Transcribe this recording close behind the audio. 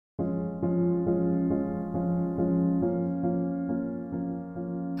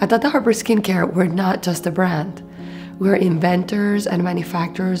At Tata Harper Skincare, we're not just a brand. We're inventors and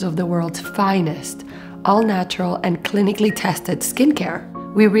manufacturers of the world's finest, all-natural and clinically tested skincare.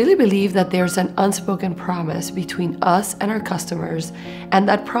 We really believe that there's an unspoken promise between us and our customers, and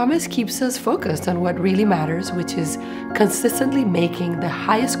that promise keeps us focused on what really matters, which is consistently making the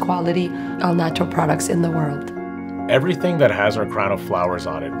highest quality all-natural products in the world. Everything that has our crown of flowers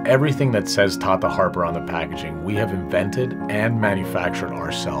on it, everything that says Tata Harper on the packaging, we have invented and manufactured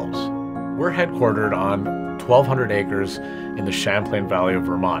ourselves. We're headquartered on 1,200 acres in the Champlain Valley of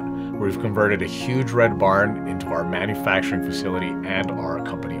Vermont, where we've converted a huge red barn into our manufacturing facility and our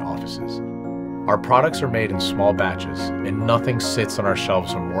company offices. Our products are made in small batches, and nothing sits on our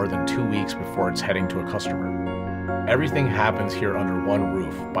shelves for more than 2 weeks before it's heading to a customer. Everything happens here under one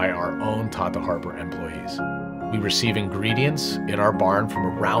roof by our own Tata Harper employees. We receive ingredients in our barn from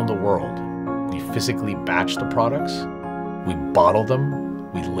around the world. We physically batch the products, we bottle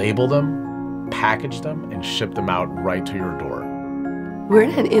them, we label them, package them, and ship them out right to your door. We're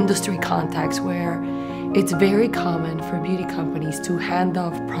in an industry context where it's very common for beauty companies to hand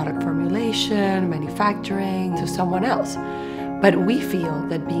off product formulation, manufacturing to someone else. But we feel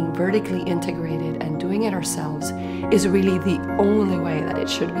that being vertically integrated and doing it ourselves is really the only way that it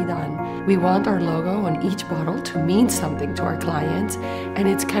should be done. We want our logo on each bottle to mean something to our clients, and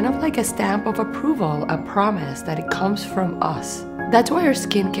it's kind of like a stamp of approval, a promise that it comes from us. That's why our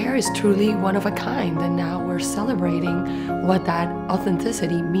skincare is truly one of a kind, and now we're celebrating what that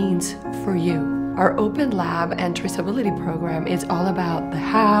authenticity means for you. Our open lab and traceability program is all about the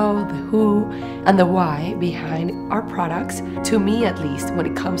how, the who, and the why behind our products. To me, at least, when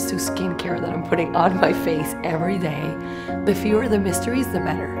it comes to skincare that I'm putting on my face every day, the fewer the mysteries, the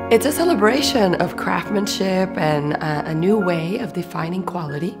better. It's a celebration of craftsmanship and a new way of defining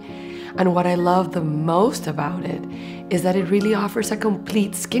quality. And what I love the most about it is that it really offers a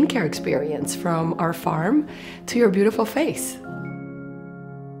complete skincare experience from our farm to your beautiful face.